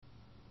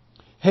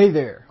Hey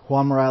there,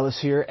 Juan Morales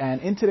here, and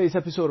in today's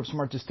episode of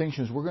Smart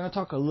Distinctions, we're going to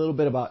talk a little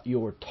bit about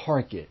your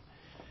target.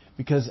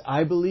 Because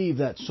I believe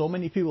that so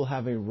many people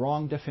have a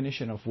wrong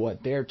definition of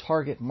what their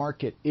target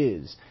market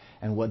is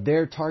and what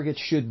their target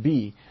should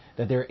be,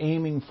 that they're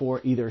aiming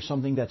for either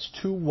something that's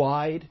too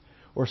wide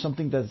or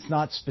something that's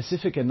not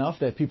specific enough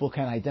that people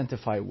can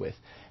identify with.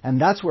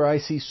 And that's where I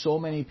see so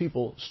many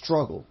people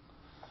struggle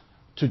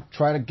to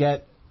try to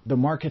get the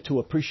market to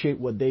appreciate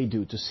what they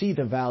do, to see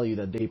the value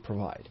that they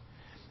provide.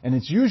 And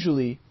it's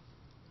usually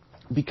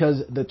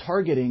because the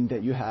targeting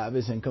that you have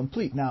is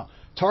incomplete. Now,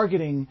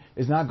 targeting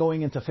is not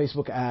going into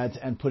Facebook ads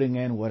and putting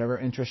in whatever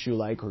interest you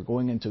like or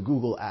going into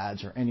Google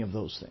ads or any of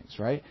those things,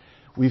 right?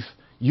 We've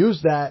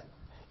used that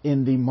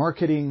in the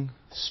marketing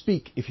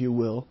speak, if you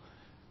will,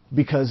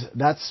 because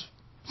that's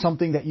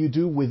something that you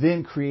do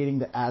within creating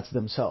the ads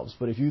themselves.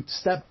 But if you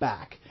step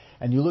back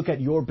and you look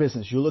at your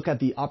business, you look at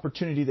the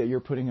opportunity that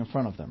you're putting in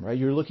front of them, right?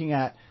 You're looking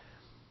at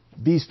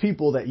these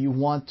people that you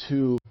want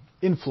to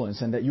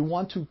influence and that you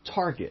want to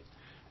target,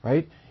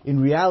 right? In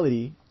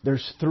reality,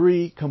 there's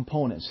three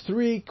components,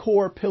 three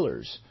core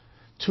pillars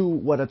to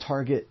what a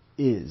target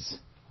is,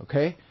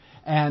 okay?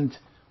 And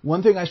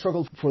one thing I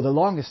struggled for the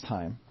longest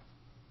time,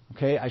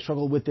 okay, I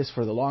struggled with this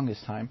for the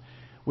longest time,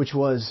 which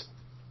was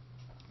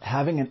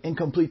having an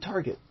incomplete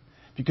target.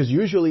 Because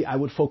usually I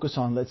would focus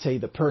on, let's say,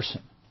 the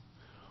person,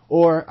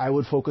 or I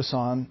would focus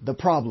on the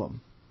problem,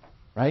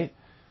 right?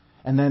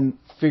 And then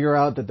figure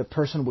out that the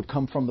person would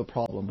come from the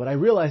problem. But I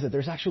realized that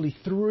there's actually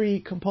three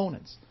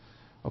components,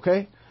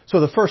 okay? So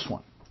the first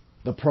one,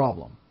 the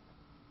problem,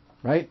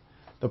 right?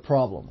 The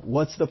problem.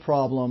 What's the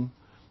problem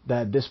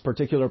that this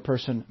particular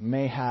person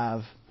may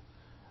have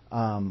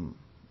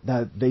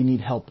that they need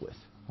help with,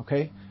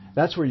 okay?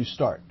 That's where you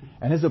start.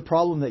 And it's the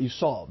problem that you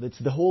solve. It's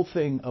the whole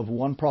thing of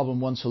one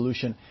problem, one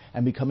solution,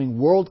 and becoming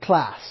world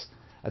class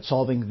at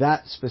solving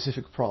that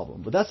specific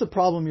problem. But that's the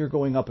problem you're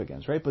going up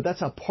against, right? But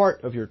that's a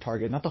part of your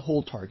target, not the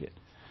whole target.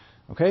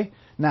 Okay?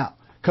 Now,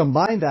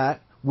 combine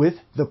that with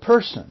the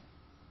person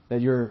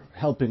that you're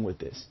helping with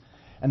this.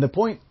 And the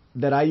point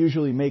that I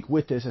usually make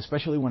with this,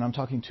 especially when I'm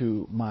talking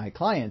to my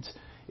clients,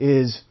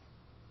 is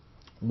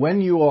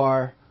when you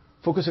are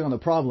focusing on the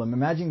problem,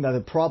 imagine that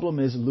the problem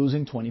is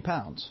losing 20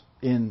 pounds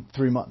in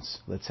 3 months,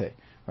 let's say,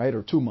 right?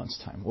 Or 2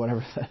 months' time,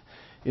 whatever,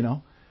 you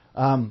know.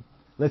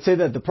 Let's say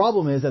that the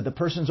problem is that the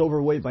person's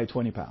overweight by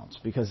 20 pounds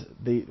because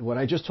what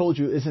I just told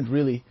you isn't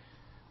really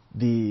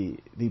the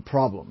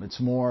problem. It's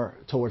more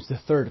towards the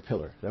third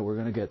pillar that we're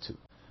going to get to,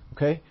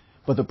 okay?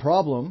 But the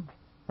problem,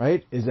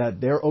 right, is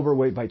that they're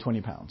overweight by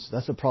 20 pounds.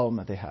 That's the problem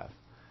that they have.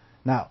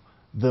 Now,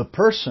 the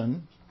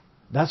person,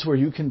 that's where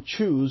you can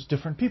choose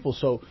different people.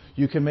 So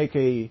you can make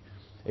a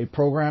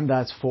program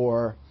that's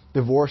for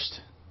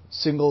divorced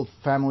single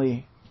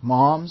family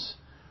moms,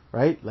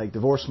 right? Like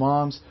divorced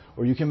moms,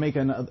 or you can make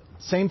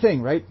same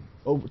thing, right?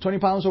 20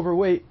 pounds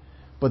overweight,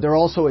 but they're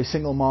also a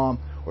single mom,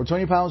 or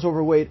 20 pounds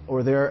overweight,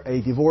 or they're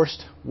a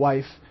divorced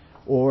wife,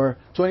 or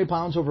 20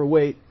 pounds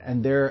overweight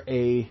and they're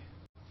a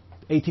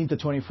 18 to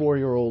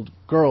 24-year-old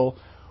girl,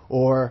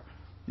 or,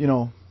 you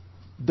know,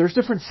 there's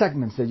different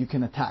segments that you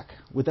can attack.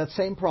 With that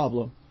same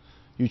problem,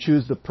 you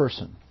choose the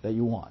person that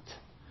you want,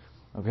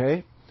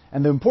 okay?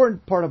 And the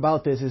important part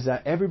about this is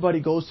that everybody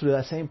goes through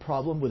that same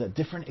problem with a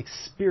different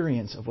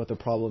experience of what the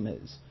problem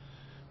is.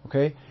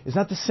 Okay? It's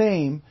not the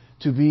same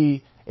to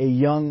be a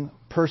young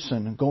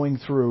person going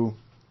through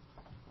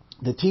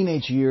the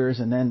teenage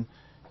years and then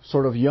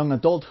sort of young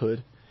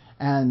adulthood,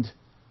 and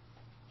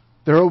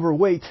they're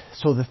overweight.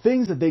 So the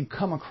things that they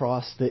come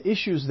across, the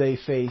issues they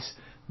face,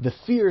 the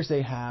fears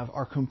they have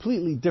are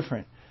completely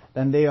different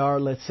than they are,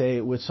 let's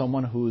say, with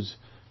someone who's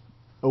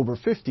over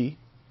 50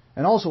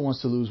 and also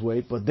wants to lose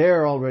weight, but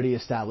they're already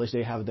established.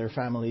 They have their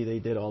family. They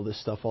did all this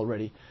stuff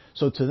already.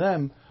 So to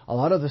them, a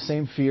lot of the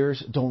same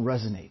fears don't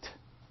resonate.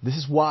 This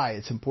is why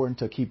it's important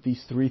to keep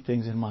these three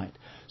things in mind.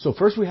 So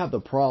first we have the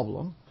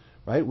problem,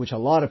 right, which a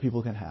lot of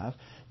people can have.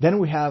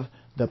 Then we have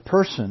the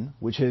person,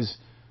 which is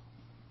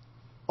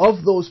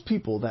of those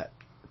people that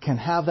can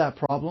have that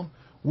problem,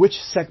 which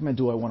segment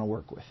do I want to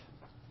work with?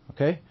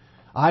 Okay?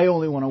 I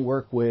only want to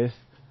work with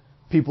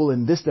people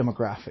in this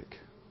demographic,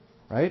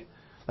 right?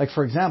 Like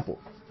for example,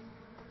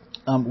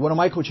 one of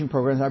my coaching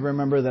programs, I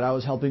remember that I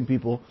was helping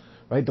people,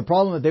 right? The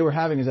problem that they were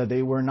having is that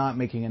they were not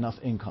making enough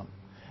income.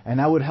 And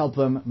I would help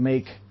them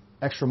make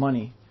extra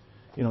money,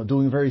 you know,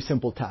 doing very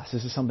simple tasks.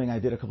 This is something I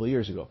did a couple of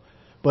years ago.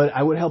 But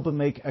I would help them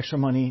make extra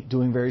money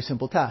doing very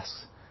simple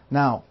tasks.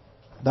 Now,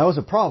 that was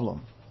a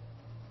problem.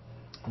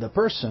 The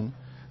person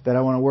that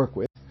I want to work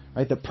with,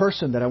 right? The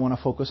person that I want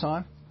to focus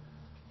on,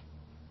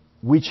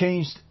 we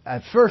changed.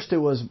 At first it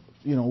was,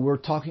 you know, we're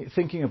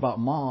thinking about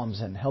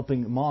moms and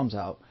helping moms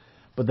out.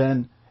 But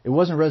then it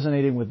wasn't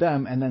resonating with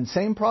them. And then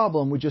same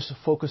problem, we just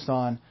focused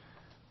on,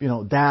 you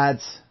know,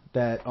 dads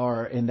that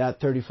are in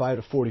that 35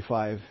 to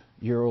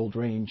 45-year-old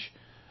range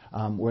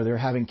where they're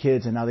having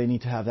kids and now they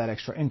need to have that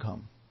extra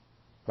income,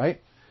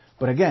 right?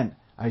 But again,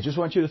 I just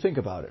want you to think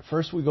about it.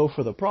 First we go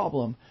for the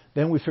problem,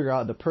 then we figure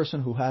out the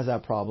person who has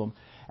that problem.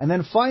 And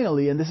then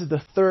finally, and this is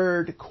the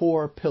third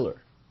core pillar,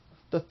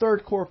 the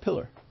third core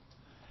pillar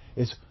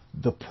is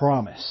the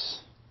promise.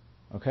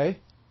 Okay?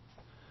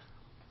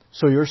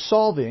 So you're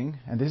solving,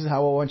 and this is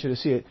how I want you to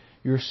see it,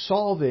 you're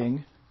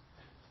solving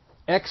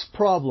X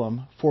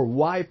problem for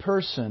Y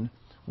person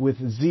with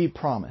Z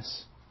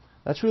promise.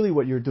 That's really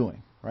what you're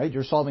doing, right?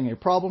 You're solving a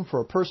problem for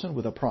a person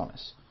with a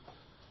promise.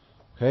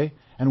 Okay?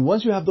 And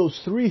once you have those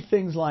three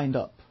things lined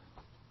up,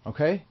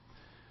 okay?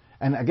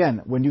 And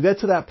again, when you get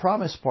to that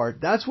promise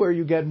part, that's where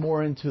you get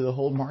more into the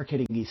whole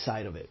marketing-y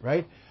side of it,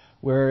 right?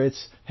 Where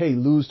it's, hey,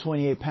 lose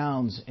 28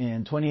 pounds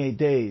in 28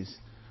 days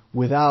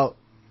without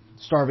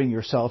starving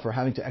yourself or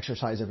having to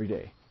exercise every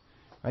day,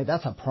 right?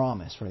 That's a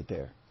promise right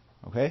there,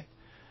 okay?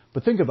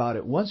 But think about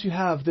it. Once you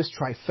have this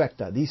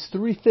trifecta, these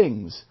three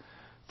things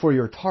for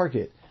your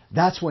target,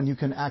 that's when you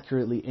can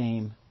accurately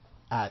aim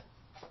at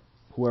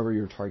whoever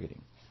you're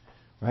targeting,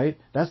 right?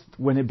 That's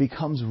when it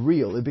becomes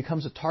real. It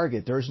becomes a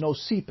target. There's no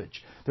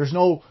seepage. There's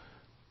no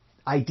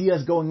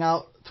ideas going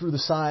out through the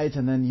sides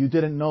and then you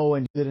didn't know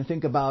and you didn't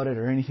think about it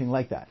or anything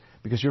like that.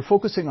 Because you're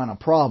focusing on a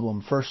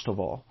problem, first of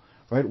all,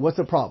 right? What's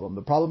the problem?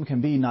 The problem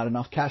can be not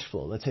enough cash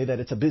flow. Let's say that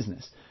it's a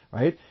business,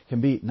 right?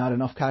 Can be not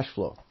enough cash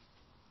flow.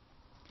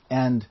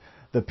 And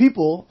the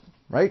people,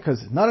 right?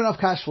 Because not enough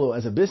cash flow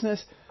as a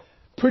business,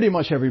 pretty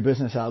much every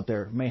business out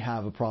there may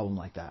have a problem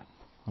like that,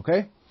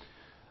 okay?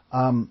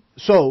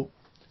 So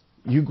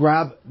you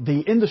grab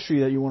the industry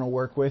that you want to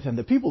work with and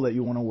the people that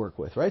you want to work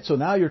with, right? So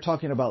now you're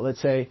talking about,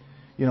 let's say,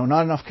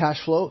 not enough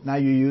cash flow. Now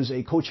you use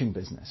a coaching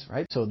business,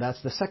 right? So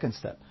that's the second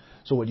step.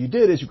 So what you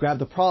did is you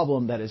grabbed the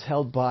problem that is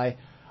held by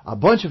a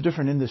bunch of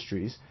different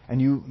industries and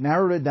you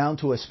narrowed it down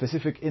to a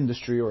specific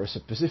industry or a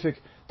specific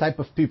type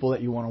of people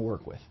that you want to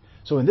work with.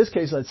 So in this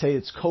case, let's say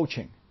it's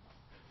coaching,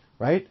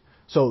 right?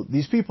 So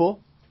these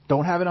people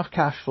don't have enough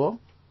cash flow,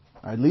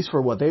 or at least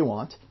for what they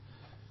want.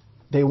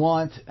 They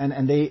want,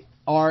 and they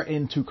are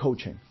into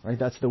coaching, right?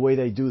 That's the way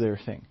they do their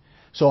thing.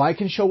 So I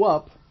can show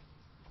up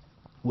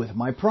with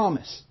my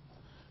promise,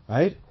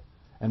 right?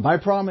 And my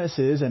promise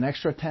is an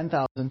extra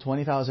 $10,000,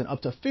 $20,000,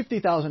 up to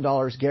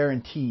 $50,000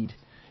 guaranteed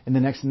in the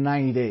next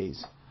 90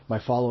 days by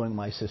following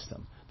my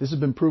system. This has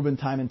been proven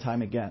time and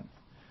time again.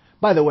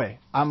 By the way,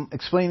 I'm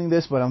explaining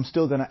this, but I'm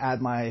still going to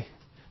add my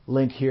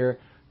link here.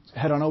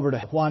 Head on over to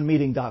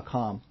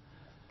juanmeeting.com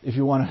if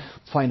you want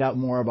to find out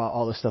more about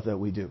all the stuff that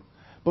we do.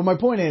 But my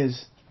point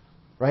is,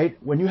 right,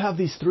 when you have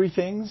these three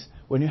things,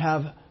 when you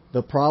have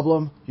the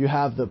problem, you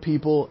have the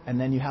people, and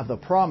then you have the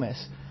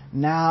promise,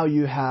 now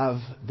you have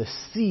the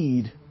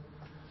seed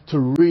to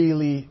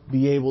really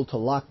be able to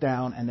lock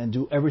down and then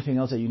do everything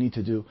else that you need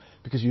to do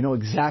because you know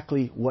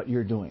exactly what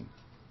you're doing,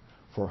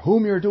 for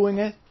whom you're doing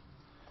it,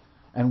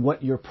 and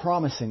what you're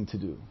promising to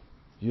do.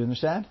 You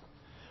understand?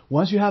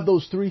 Once you have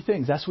those three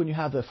things, that's when you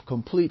have the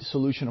complete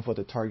solution of what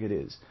the target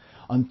is.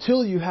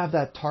 Until you have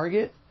that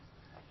target,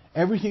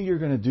 everything you're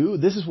going to do,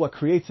 this is what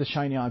creates the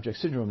shiny object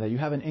syndrome, that you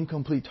have an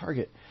incomplete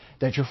target,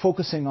 that you're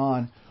focusing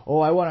on,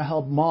 I want to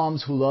help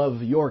moms who love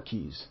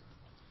Yorkies.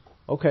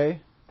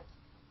 Okay,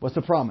 what's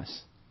the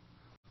promise?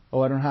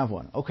 I don't have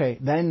one. Okay,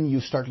 then you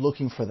start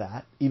looking for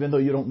that, even though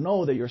you don't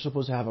know that you're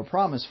supposed to have a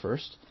promise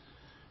first,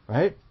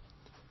 right?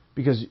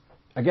 Because,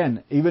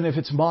 again, even if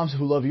it's moms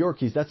who love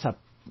Yorkies,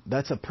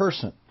 that's a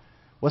person.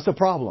 What's the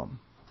problem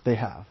they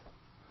have,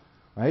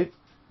 right?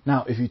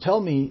 Now, if you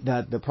tell me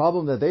that the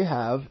problem that they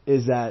have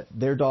is that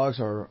their dogs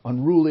are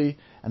unruly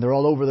and they're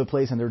all over the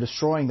place and they're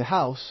destroying the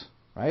house,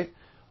 right?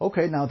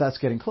 Okay, now that's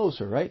getting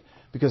closer, right?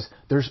 Because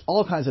there's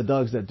all kinds of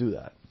dogs that do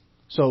that.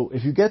 So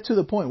if you get to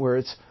the point where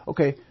it's,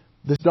 okay,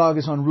 this dog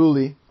is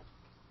unruly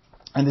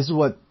and this is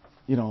what,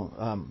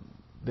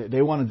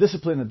 they want to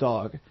discipline a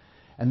dog,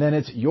 and then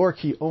it's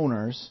Yorkie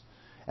owners,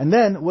 and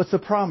then what's the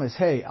promise?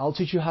 Hey, I'll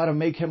teach you how to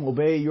make him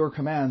obey your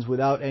commands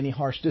without any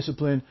harsh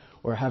discipline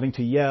or having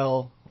to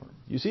yell.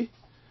 You see?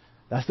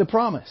 That's the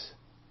promise.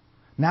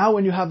 Now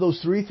when you have those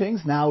three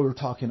things, now we're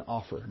talking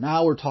offer.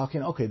 Now we're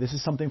talking, okay, this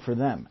is something for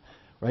them,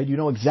 right? You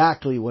know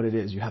exactly what it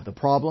is. You have the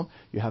problem,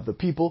 you have the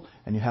people,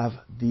 and you have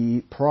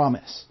the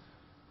promise.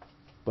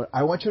 But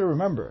I want you to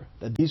remember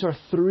that these are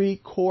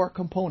three core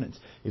components.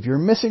 If you're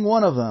missing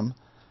one of them,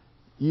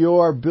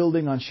 you're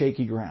building on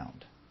shaky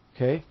ground,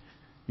 okay?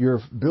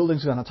 Your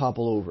building's going to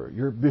topple over.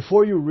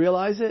 Before you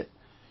realize it,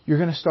 you're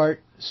going to start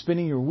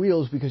spinning your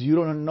wheels because you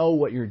don't know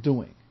what you're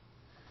doing.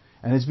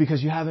 And it's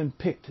because you haven't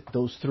picked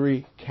those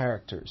three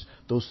characters,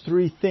 those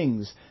three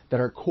things that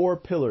are core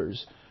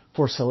pillars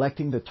for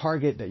selecting the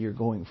target that you're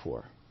going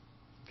for.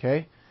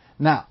 Okay?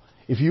 Now,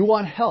 if you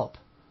want help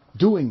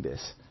doing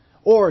this,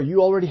 or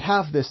you already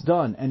have this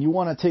done and you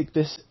want to take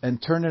this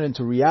and turn it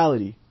into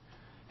reality,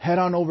 head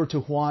on over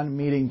to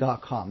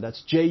juanmeeting.com.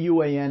 That's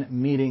JUAN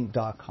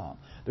meeting.com.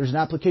 There's an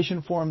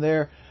application form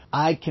there.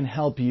 I can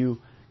help you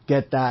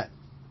get that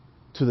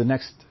to the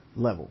next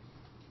level.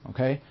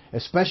 Okay?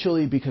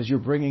 Especially because you're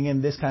bringing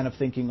in this kind of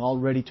thinking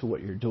already to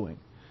what you're doing.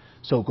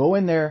 So go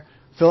in there,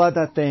 fill out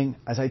that thing.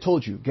 As I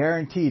told you,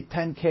 guaranteed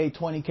 10K,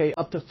 20K,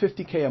 up to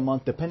 50K a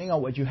month, depending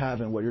on what you have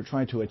and what you're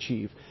trying to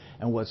achieve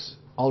and what's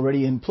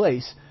already in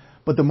place.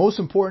 But the most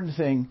important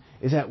thing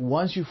is that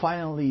once you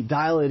finally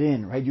dial it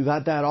in, right, you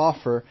got that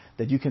offer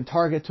that you can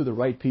target to the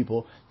right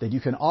people, that you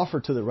can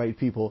offer to the right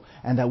people,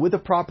 and that with the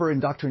proper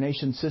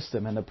indoctrination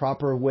system and the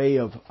proper way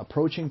of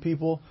approaching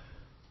people,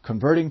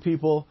 converting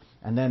people,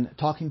 and then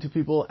talking to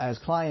people as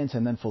clients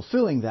and then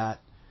fulfilling that,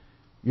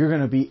 you're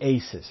going to be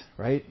aces,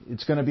 right?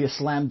 It's going to be a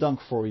slam dunk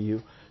for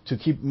you to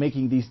keep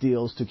making these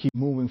deals, to keep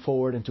moving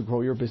forward and to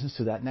grow your business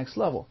to that next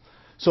level.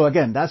 So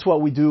again, that's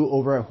what we do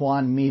over at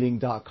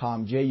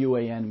juanmeeting.com,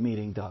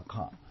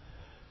 JUANmeeting.com.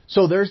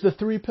 So there's the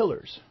 3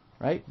 pillars,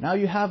 right? Now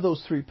you have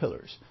those 3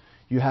 pillars.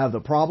 You have the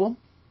problem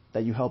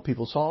that you help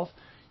people solve.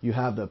 You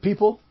have the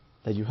people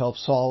that you help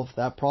solve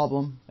that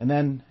problem. And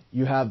then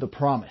you have the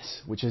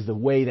promise, which is the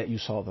way that you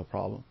solve the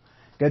problem.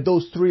 Get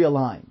those 3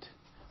 aligned.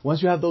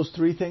 Once you have those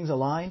 3 things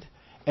aligned,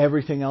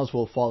 everything else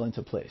will fall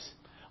into place.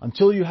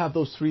 Until you have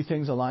those 3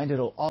 things aligned,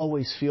 it'll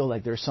always feel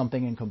like there's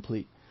something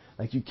incomplete.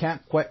 Like you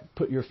can't quite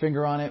put your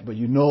finger on it, but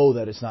you know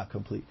that it's not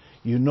complete.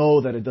 You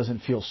know that it doesn't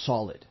feel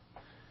solid.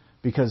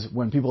 Because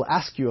when people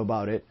ask you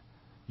about it,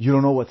 you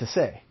don't know what to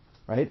say,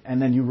 right?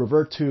 And then you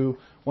revert to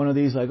one of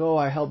these like, oh,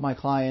 I help my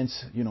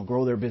clients,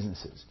 grow their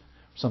businesses.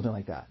 Something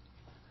like that.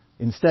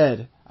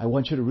 Instead, I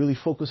want you to really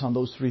focus on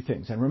those 3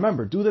 things. And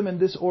remember, do them in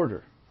this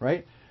order,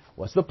 right?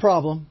 What's the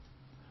problem?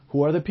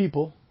 Who are the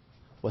people?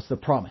 What's the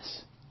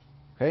promise?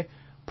 Okay?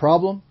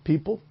 Problem,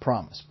 people,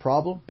 promise.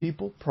 Problem,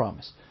 people,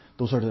 promise.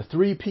 Those are the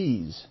 3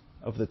 P's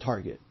of the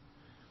target.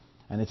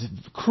 And it's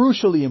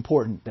crucially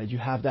important that you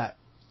have that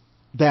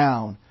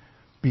down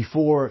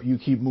before you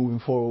keep moving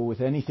forward with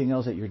anything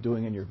else that you're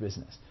doing in your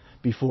business.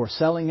 Before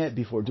selling it,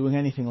 before doing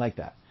anything like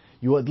that.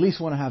 You at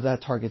least want to have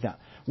that target down.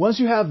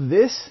 Once you have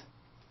this,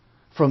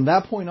 from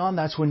that point on,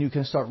 that's when you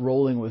can start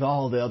rolling with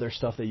all the other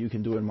stuff that you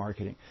can do in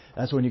marketing.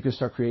 That's when you can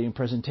start creating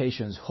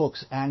presentations,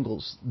 hooks,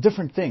 angles,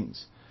 different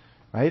things,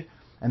 right?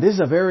 And this is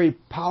a very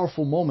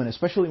powerful moment,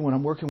 especially when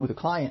I'm working with a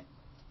client.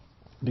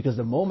 Because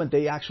the moment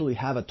they actually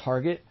have a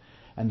target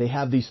and they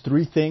have these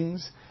 3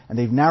 things and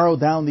they've narrowed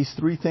down these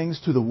 3 things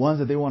to the ones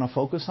that they want to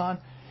focus on,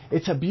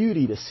 it's a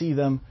beauty to see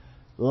them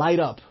light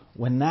up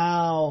when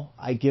now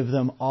I give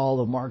them all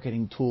the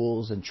marketing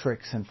tools and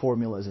tricks and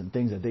formulas and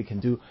things that they can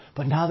do.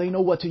 But now they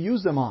know what to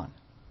use them on.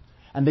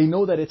 And they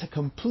know that it's a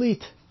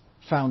complete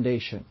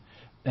foundation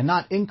and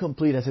not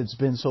incomplete as it's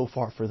been so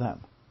far for them.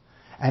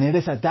 And it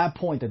is at that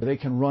point that they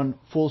can run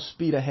full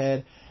speed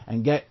ahead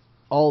and get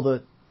all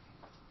the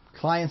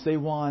clients they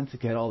want, to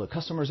get all the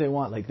customers they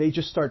want. Like they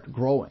just start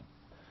growing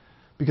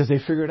because they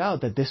figured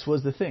out that this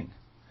was the thing.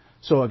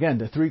 So again,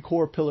 the 3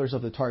 core pillars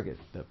of the target: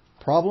 the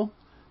problem,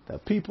 the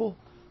people,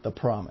 the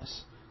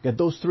promise. Get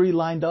those 3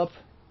 lined up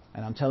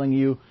and I'm telling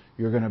you,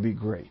 you're going to be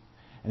great.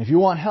 And if you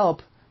want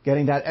help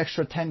getting that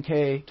extra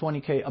 10K,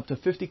 20K, up to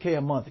 50K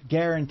a month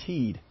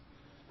guaranteed,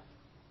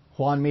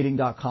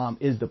 JuanMeeting.com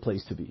is the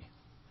place to be.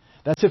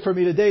 That's it for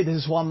me today. This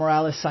is Juan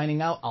Morales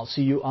signing out. I'll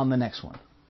see you on the next one.